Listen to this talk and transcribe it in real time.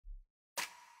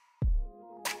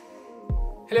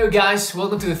Hello guys,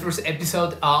 welcome to the first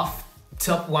episode of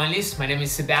Top Wine List. My name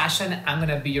is Sebastian, I'm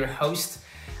gonna be your host.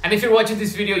 And if you're watching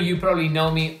this video, you probably know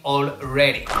me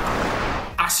already.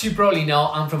 As you probably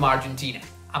know, I'm from Argentina.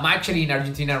 I'm actually in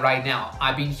Argentina right now.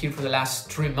 I've been here for the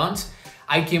last 3 months.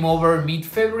 I came over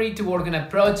mid-February to work on a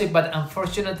project, but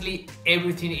unfortunately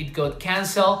everything it got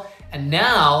canceled. And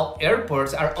now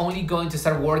airports are only going to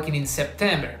start working in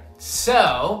September.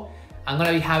 So I'm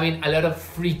gonna be having a lot of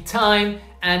free time.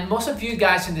 And most of you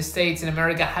guys in the States, in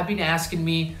America, have been asking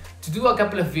me to do a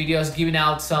couple of videos giving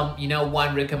out some,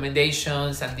 wine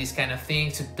recommendations and these kind of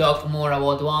things, to talk more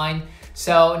about wine.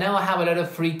 So now I have a lot of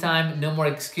free time, no more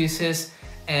excuses,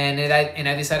 and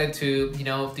I decided to,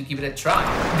 to give it a try.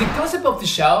 The concept of the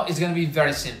show is gonna be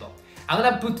very simple. I'm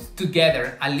gonna put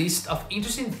together a list of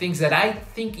interesting things that I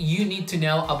think you need to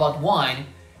know about wine,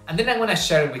 and then I'm gonna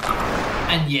share it with you.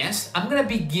 And yes, I'm gonna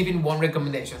be giving wine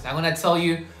recommendations. I'm gonna tell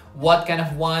you what kind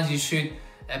of wines you should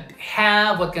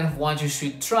have, what kind of wines you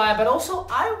should try, but also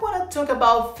I want to talk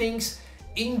about things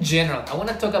in general. I want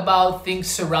to talk about things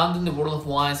surrounding the world of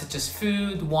wine, such as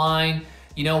food, wine,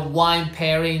 wine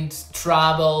pairings,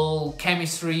 travel,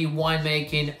 chemistry,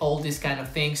 winemaking, all these kind of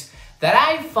things that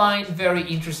I find very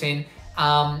interesting,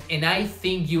 and I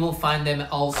think you will find them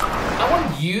also. I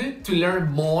want you to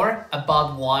learn more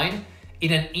about wine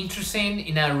in an interesting,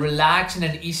 in a relaxed, in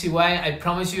an easy way. I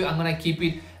promise you, I'm gonna keep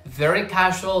it very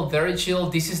casual, very chill.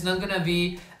 This is not gonna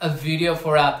be a video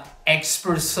for an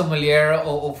expert sommelier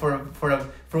or for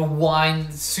a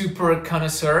wine super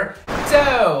connoisseur.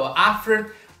 So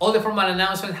after all the formal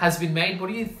announcement has been made,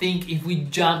 what do you think if we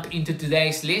jump into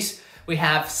today's list? We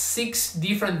have 6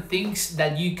 different things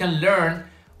that you can learn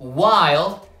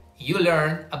while you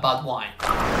learn about wine.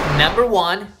 Number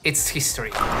 1, it's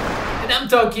history. And I'm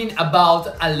talking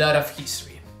about a lot of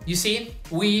history. You see,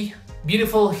 we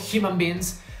beautiful human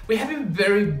beings, we have been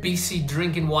very busy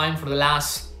drinking wine for the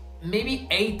last maybe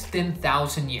 8,000 to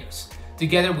 10,000 years.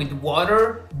 Together with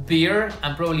water, beer,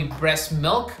 and probably breast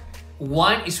milk,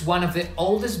 wine is one of the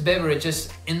oldest beverages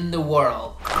in the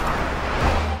world.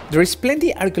 There is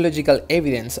plenty archaeological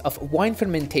evidence of wine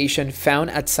fermentation found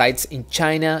at sites in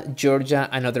China, Georgia,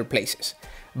 and other places.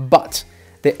 But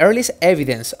the earliest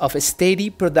evidence of a steady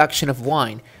production of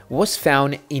wine was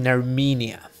found in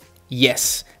Armenia.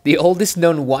 Yes, the oldest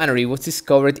known winery was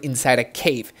discovered inside a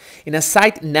cave, in a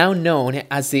site now known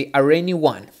as the Areni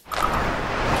 1.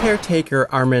 Caretaker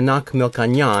Armenak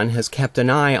Milkanyan has kept an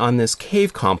eye on this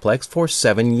cave complex for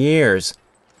 7 years.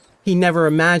 He never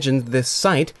imagined this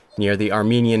site, near the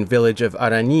Armenian village of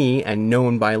Arani and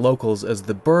known by locals as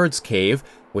the Bird's Cave,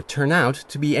 would turn out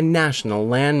to be a national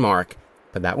landmark.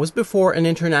 But that was before an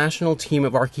international team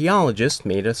of archaeologists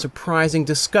made a surprising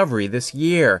discovery this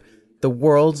year: the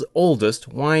world's oldest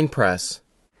wine press.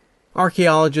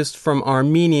 Archaeologists from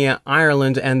Armenia,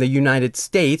 Ireland, and the United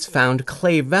States found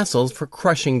clay vessels for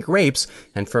crushing grapes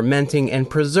and fermenting and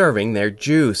preserving their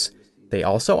juice. They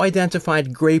also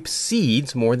identified grape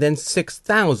seeds more than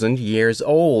 6,000 years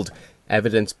old,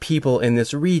 evidence people in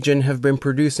this region have been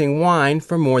producing wine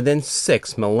for more than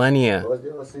 6 millennia.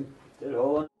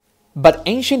 But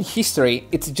ancient history,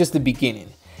 it's just the beginning.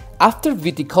 After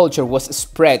viticulture was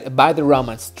spread by the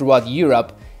Romans throughout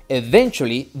Europe,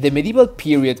 eventually the medieval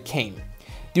period came.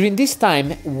 During this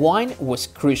time, wine was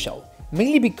crucial,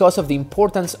 mainly because of the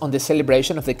importance on the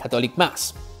celebration of the Catholic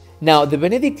Mass. Now, the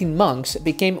Benedictine monks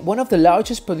became one of the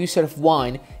largest producers of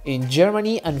wine in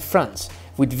Germany and France,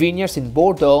 with vineyards in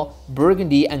Bordeaux,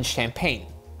 Burgundy, and Champagne.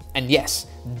 And yes,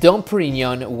 Dom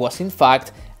Perignon was in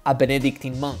fact a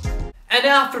Benedictine monk. And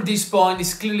after this point,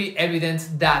 it's clearly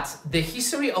evident that the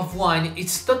history of wine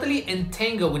is totally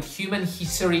entangled with human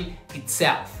history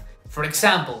itself. For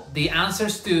example, the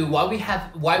answers to why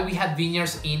we have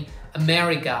vineyards in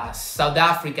America, South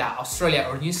Africa, Australia,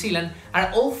 or New Zealand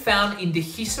are all found in the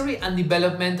history and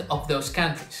development of those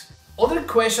countries. Other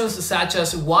questions such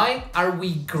as why are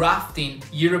we grafting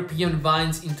European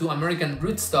vines into American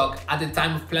rootstock at the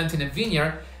time of planting a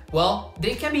vineyard? Well,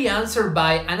 they can be answered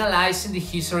by analyzing the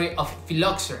history of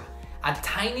phylloxera, a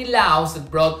tiny louse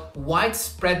that brought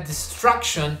widespread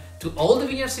destruction to all the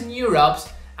vineyards in Europe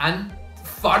and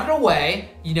farther away,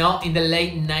 in the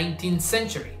late 19th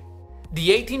century.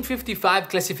 The 1855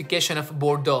 classification of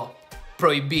Bordeaux,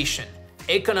 prohibition,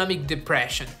 economic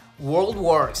depression, world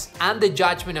wars, and the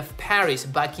judgment of Paris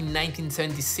back in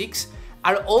 1976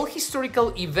 are all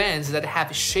historical events that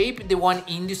have shaped the wine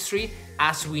industry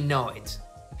as we know it.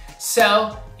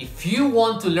 So, if you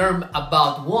want to learn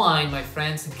about wine, my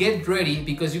friends, get ready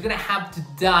because you're gonna have to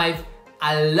dive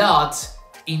a lot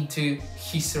into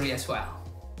history as well.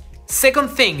 Second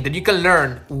thing that you can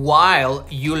learn while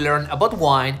you learn about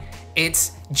wine,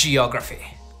 it's geography.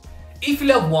 If you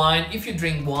love wine, if you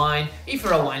drink wine, if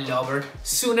you're a wine lover,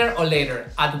 sooner or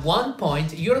later, at one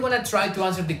point, you're gonna try to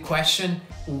answer the question,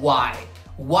 why?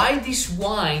 Why this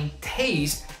wine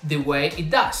tastes the way it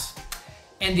does?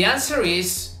 And the answer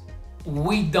is,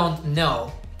 we don't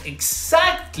know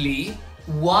exactly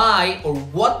why or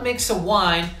what makes a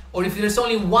wine, or if there's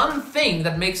only one thing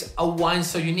that makes a wine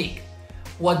so unique.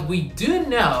 What we do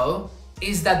know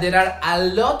is that there are a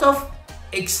lot of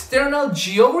external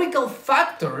geographical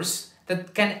factors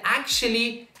that can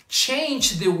actually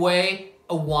change the way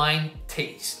a wine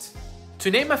tastes.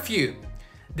 To name a few,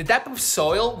 the type of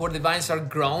soil where the vines are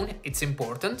grown, it's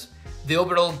important. The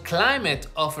overall climate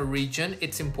of a region,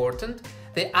 it's important.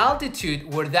 The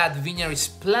altitude where that vineyard is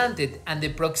planted and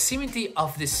the proximity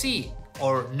of the sea,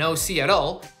 or no sea at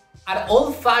all, are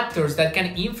all factors that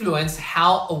can influence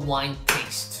how a wine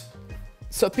tastes.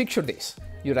 So picture this,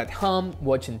 you're at home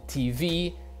watching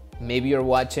TV, maybe you're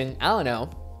watching, I don't know,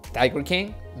 Tiger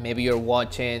King, maybe you're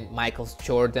watching Michael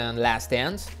Jordan Last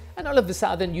Dance, and all of a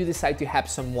sudden you decide to have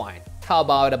some wine. How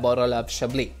about a bottle of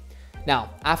Chablis?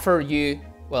 Now, after you,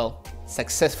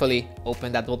 successfully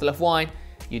open that bottle of wine,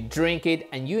 you drink it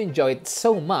and you enjoy it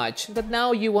so much that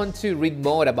now you want to read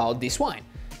more about this wine.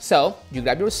 So you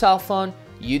grab your cell phone,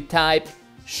 you type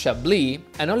Chablis,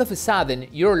 and all of a sudden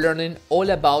you're learning all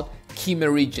about Chimay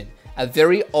region, a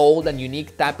very old and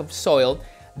unique type of soil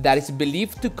that is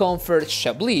believed to confer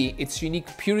Chablis its unique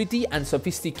purity and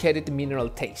sophisticated mineral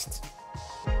taste.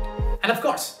 And of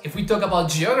course, if we talk about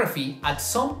geography, at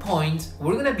some point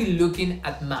we're gonna be looking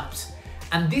at maps.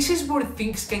 And this is where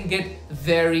things can get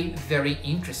very, very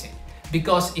interesting.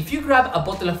 Because if you grab a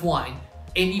bottle of wine,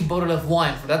 any bottle of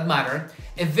wine for that matter,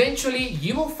 eventually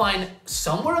you will find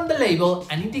somewhere on the label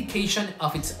an indication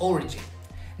of its origin.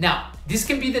 Now, this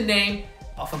can be the name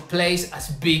of a place as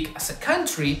big as a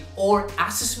country or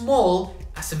as small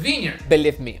as a vineyard.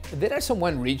 Believe me, there are some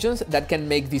wine regions that can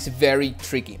make this very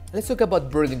tricky. Let's talk about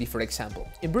Burgundy, for example.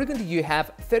 In Burgundy you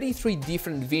have 33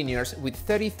 different vineyards with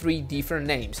 33 different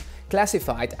names,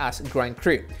 classified as Grand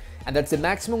Cru, and that's the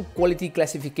maximum quality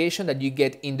classification that you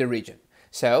get in the region.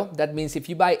 So that means if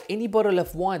you buy any bottle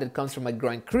of wine that comes from a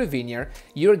Grand Cru vineyard,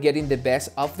 you're getting the best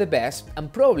of the best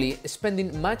and probably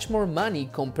spending much more money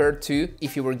compared to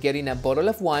if you were getting a bottle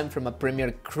of wine from a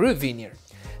Premier Cru vineyard.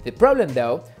 The problem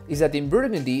though is that in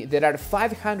Burgundy there are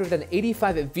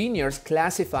 585 vineyards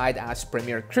classified as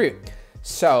Premier Cru.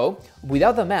 So,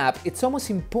 without a map, it's almost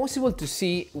impossible to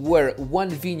see where one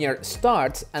vineyard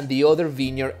starts and the other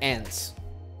vineyard ends.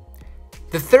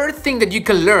 The third thing that you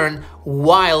can learn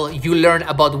while you learn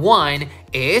about wine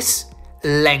is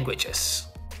languages.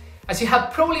 As you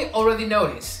have probably already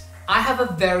noticed, I have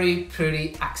a very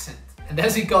pretty accent. And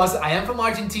that's because I am from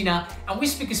Argentina and we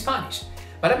speak Spanish.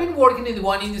 But I've been working in the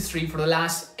wine industry for the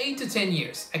last 8 to 10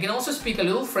 years. I can also speak a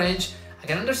little French, I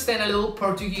can understand a little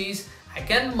Portuguese, I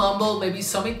can mumble maybe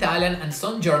some Italian and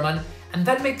some German, and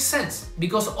that makes sense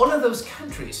because all of those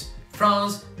countries,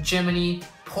 France, Germany,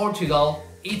 Portugal,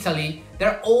 Italy,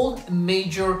 they're all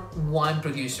major wine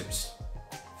producers.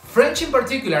 French in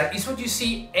particular is what you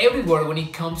see everywhere when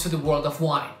it comes to the world of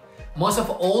wine. Most of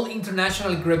all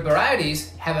international grape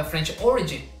varieties have a French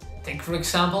origin. Take for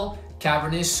example,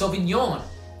 Cabernet Sauvignon,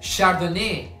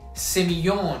 Chardonnay,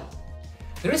 Semillon.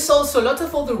 There is also a lot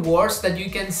of other words that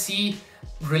you can see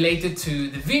related to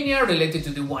the vineyard, related to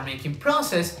the winemaking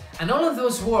process, and all of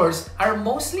those words are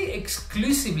mostly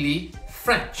exclusively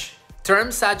French.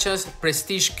 Terms such as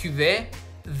prestige cuvée,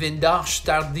 vendage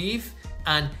tardive,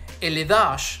 and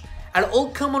élevage are all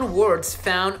common words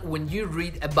found when you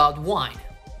read about wine.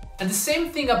 And the same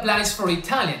thing applies for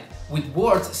Italian, with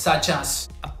words such as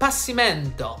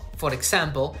appassimento, for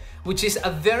example, which is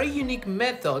a very unique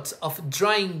method of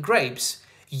drying grapes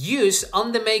used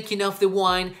on the making of the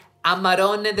wine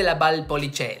Amarone della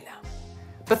Valpolicella.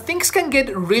 But things can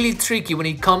get really tricky when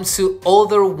it comes to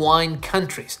other wine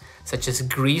countries, such as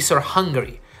Greece or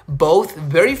Hungary, both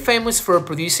very famous for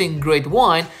producing great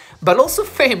wine, but also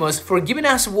famous for giving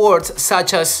us words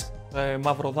such as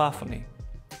Mavrodaphne.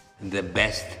 The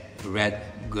best red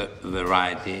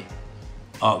variety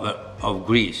of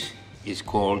Greece is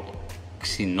called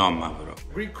Xinomavro.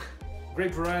 Greek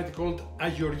grape variety called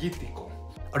Agorgitiko.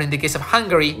 Or in the case of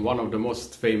Hungary, One of the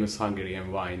most famous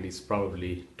Hungarian wine is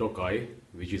probably Tokaj,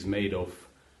 which is made of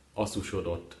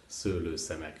asszusodott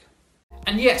szőlőszemek.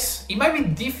 And yes, it might be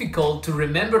difficult to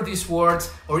remember these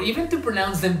words or even to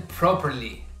pronounce them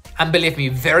properly. And believe me,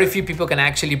 very few people can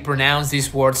actually pronounce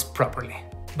these words properly.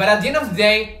 But at the end of the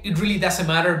day, it really doesn't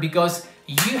matter because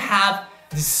you have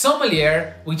the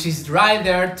sommelier, which is right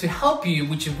there to help you,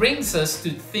 which brings us to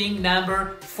thing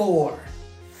number 4,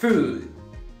 food.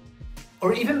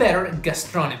 Or even better,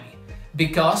 gastronomy.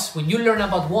 because when you learn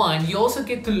about wine, you also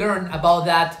get to learn about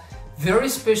that very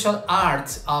special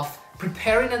art of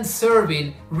preparing and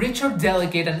serving richer,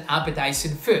 delicate and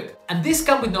appetizing food. And this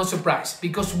comes with no surprise,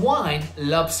 because wine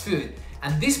loves food.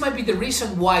 And this might be the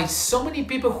reason why so many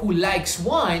people who likes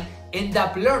wine end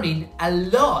up learning a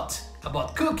lot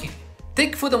about cooking.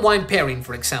 Take food and wine pairing,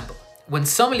 for example. When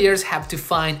sommeliers have to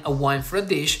find a wine for a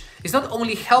dish, it's not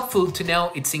only helpful to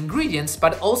know its ingredients,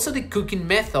 but also the cooking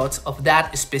methods of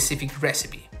that specific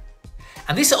recipe.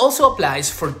 And this also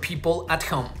applies for people at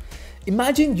home.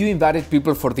 Imagine you invited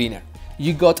people for dinner.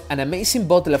 You got an amazing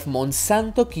bottle of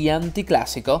Monsanto Chianti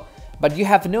Classico, but you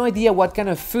have no idea what kind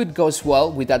of food goes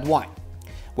well with that wine.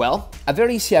 Well, a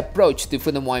very easy approach to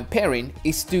food and wine pairing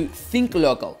is to think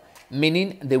local,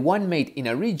 meaning the wine made in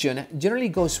a region generally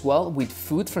goes well with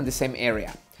food from the same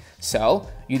area. So,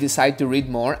 you decide to read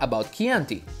more about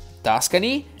Chianti,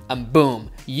 Tuscany, and boom,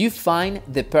 you find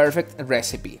the perfect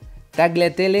recipe,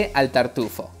 tagliatelle al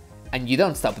tartufo. And you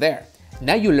don't stop there.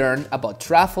 Now you learn about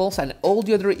truffles and all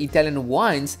the other Italian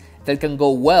wines that can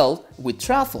go well with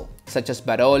truffle, such as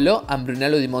Barolo and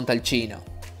Brunello di Montalcino.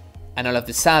 And all of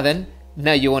a sudden,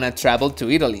 now you want to travel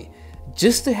to Italy,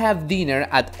 just to have dinner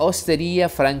at Osteria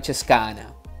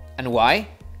Francescana. And why?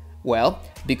 Well,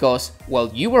 because while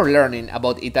you were learning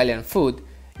about Italian food,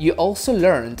 you also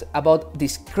learned about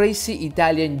this crazy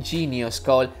Italian genius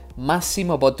called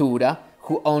Massimo Bottura,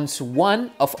 who owns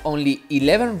one of only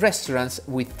 11 restaurants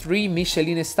with 3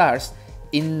 Michelin stars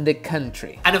in the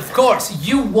country. And of course,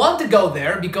 you want to go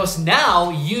there because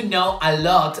now you know a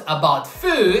lot about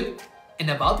food and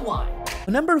about wine.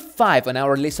 Number 5 on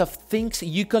our list of things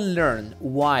you can learn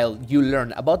while you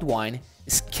learn about wine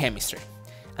is chemistry.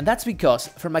 And that's because,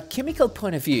 from a chemical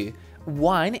point of view,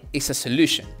 wine is a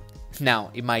solution. Now,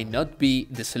 it might not be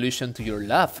the solution to your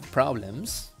love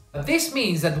problems. This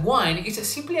means that wine is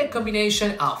simply a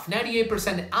combination of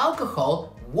 98%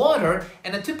 alcohol, water,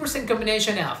 and a 2%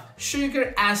 combination of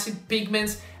sugar, acid,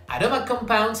 pigments, aroma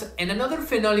compounds, and another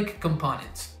phenolic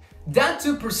component. That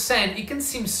 2%, it can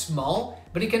seem small,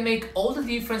 but it can make all the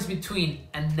difference between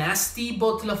a nasty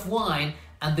bottle of wine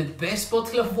and the best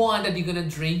bottle of wine that you're gonna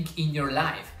drink in your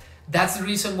life. That's the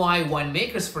reason why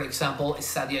winemakers, for example,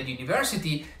 study at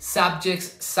university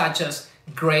subjects such as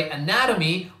grape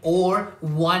anatomy or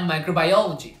wine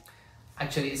microbiology.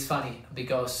 Actually, it's funny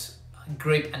because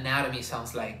grape anatomy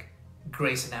sounds like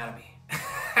Grey's Anatomy.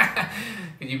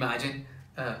 Can you imagine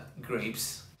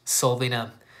grapes solving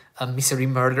a mystery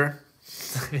murder?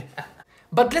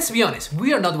 But let's be honest,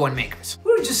 we are not winemakers.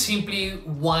 We're just simply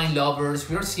wine lovers,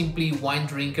 we're simply wine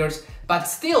drinkers, but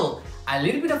still, a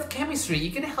little bit of chemistry,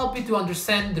 it can help you to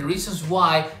understand the reasons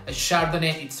why a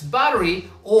Chardonnay is buttery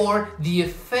or the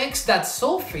effects that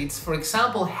sulfates, for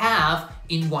example, have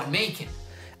in winemaking.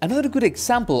 Another good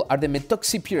example are the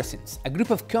methoxypyrazines, a group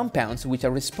of compounds which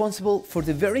are responsible for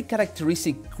the very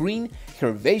characteristic green,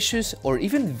 herbaceous or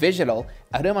even vegetal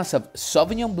aromas of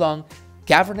Sauvignon Blanc,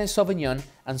 Cabernet Sauvignon,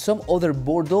 and some other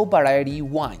Bordeaux variety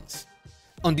wines.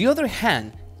 On the other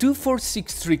hand,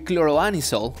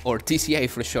 2,4,6-trichloroanisole, or TCA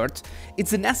for short,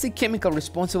 it's the nasty chemical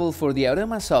responsible for the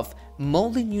aromas of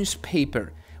moldy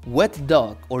newspaper, wet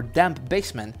dog, or damp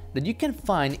basement that you can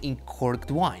find in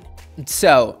corked wine.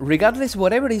 So, regardless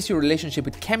whatever is your relationship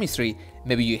with chemistry,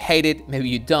 maybe you hate it, maybe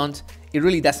you don't, it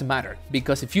really doesn't matter,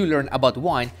 because if you learn about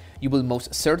wine, you will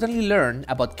most certainly learn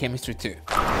about chemistry too.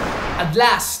 At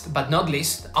last but not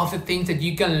least, of the things that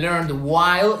you can learn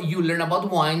while you learn about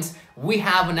wines, we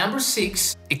have number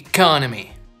 6,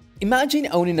 economy. Imagine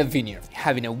owning a vineyard,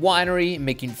 having a winery,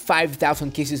 making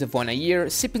 5,000 cases of wine a year,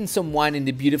 sipping some wine in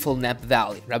the beautiful Napa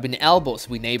Valley, rubbing elbows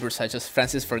with neighbors such as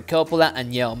Francis Ford Coppola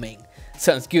and Yao Ming.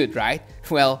 Sounds good, right?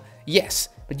 Well, yes,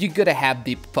 but you gotta have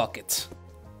deep pockets.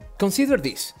 Consider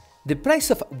this. The price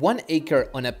of 1 acre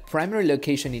on a primary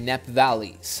location in Napa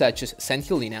Valley, such as St.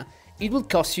 Helena, it will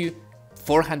cost you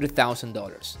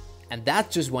 $400,000. And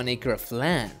that's just 1 acre of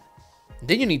land.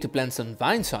 Then you need to plant some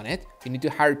vines on it, you need to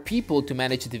hire people to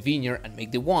manage the vineyard and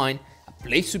make the wine, a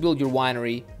place to build your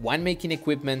winery, winemaking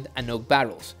equipment, and oak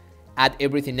barrels. Add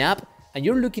everything up, and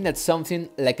you're looking at something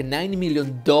like a $90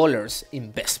 million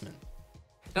investment.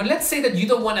 Now let's say that you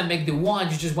don't want to make the wine,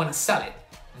 you just want to sell it.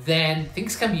 Then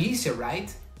things can be easier,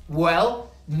 right? Well,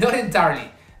 not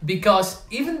entirely. Because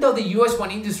even though the US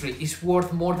wine industry is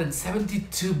worth more than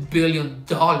 $72 billion,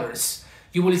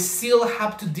 you will still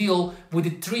have to deal with the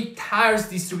 3 tiers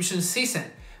distribution system,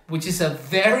 which is a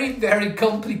very, very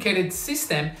complicated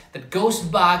system that goes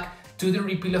back to the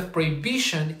repeal of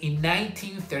prohibition in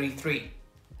 1933.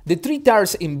 The 3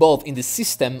 tiers involved in the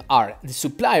system are the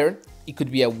supplier, it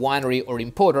could be a winery or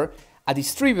importer, a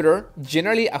distributor,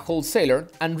 generally a wholesaler,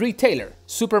 and retailer,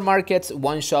 supermarkets,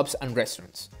 wine shops, and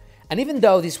restaurants. And even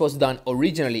though this was done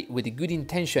originally with the good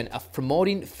intention of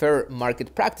promoting fair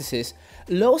market practices,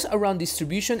 laws around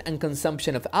distribution and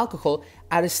consumption of alcohol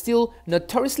are still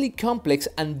notoriously complex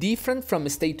and different from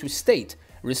state to state,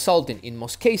 resulting in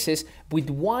most cases with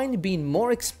wine being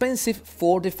more expensive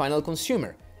for the final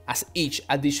consumer, as each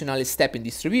additional step in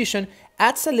distribution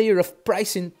adds a layer of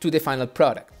pricing to the final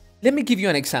product. Let me give you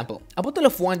an example. A bottle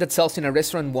of wine that sells in a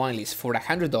restaurant wine list for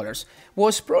 $100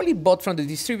 was probably bought from the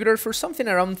distributor for something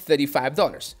around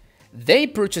 $35. They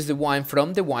purchased the wine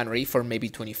from the winery for maybe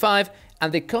 $25,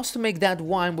 and the cost to make that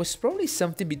wine was probably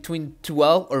something between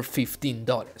 $12 or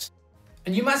 $15.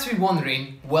 And you must be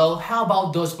wondering, well, how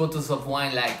about those bottles of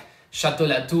wine like Chateau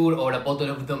Latour or a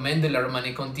bottle of Domaine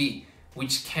Leflaive,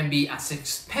 which can be as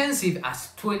expensive as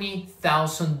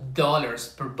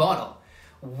 $20,000 per bottle?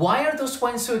 Why are those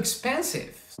wines so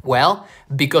expensive? Well,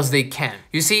 because they can.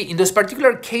 You see, in those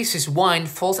particular cases, wine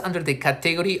falls under the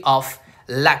category of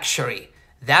luxury.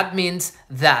 That means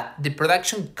that the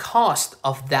production cost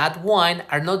of that wine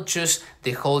are not just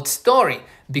the whole story,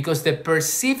 because the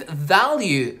perceived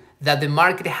value that the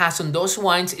market has on those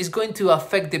wines is going to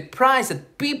affect the price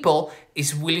that people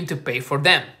is willing to pay for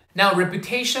them. Now,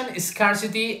 reputation,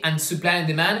 scarcity, and supply and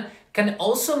demand can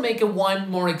also make a wine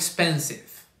more expensive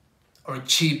or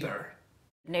cheaper.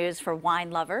 News for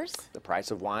wine lovers. The price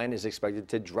of wine is expected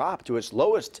to drop to its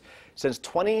lowest since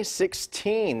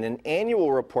 2016. An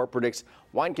annual report predicts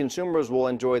wine consumers will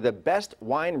enjoy the best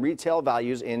wine retail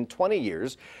values in 20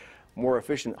 years. More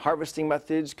efficient harvesting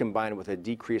methods combined with a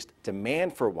decreased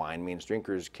demand for wine means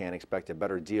drinkers can expect a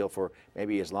better deal for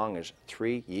maybe as long as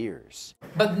 3 years.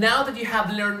 But now that you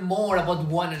have learned more about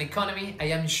wine and economy, I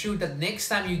am sure that next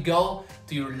time you go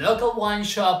to your local wine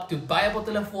shop to buy a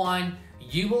bottle of wine,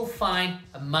 you will find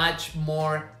a much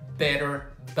more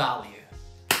better value.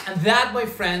 And that, my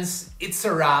friends, it's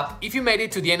a wrap. If you made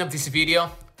it to the end of this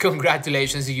video,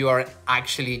 congratulations, you are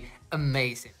actually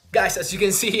amazing. Guys, as you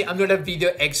can see, I'm not a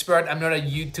video expert, I'm not a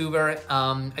YouTuber,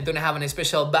 I don't have any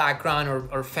special background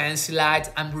or fancy lights.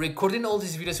 I'm recording all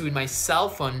these videos with my cell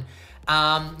phone,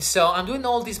 so I'm doing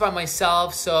all this by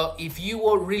myself. So if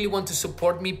you really want to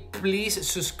support me, please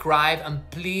subscribe and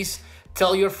please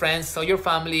tell your friends, tell your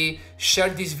family, share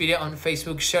this video on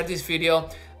Facebook, share this video,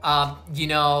 you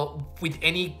know, with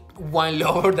any wine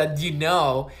lover that you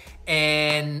know.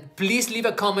 And please leave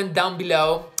a comment down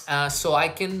below so I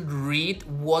can read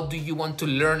what do you want to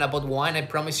learn about wine. I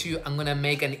promise you I'm gonna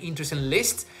make an interesting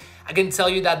list. I can tell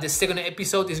you that the second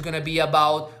episode is gonna be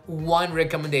about wine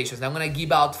recommendations. I'm gonna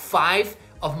give out 5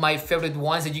 of my favorite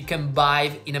wines that you can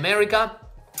buy in America.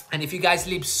 And if you guys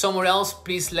live somewhere else,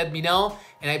 please let me know.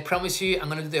 And I promise you I'm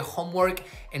gonna do the homework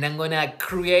and I'm gonna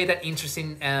create an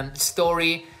interesting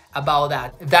story about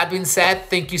that. That being said,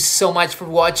 thank you so much for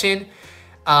watching.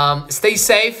 Stay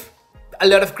safe. A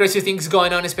lot of crazy things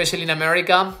going on, especially in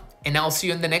America, and I'll see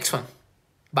you in the next one.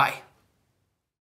 Bye.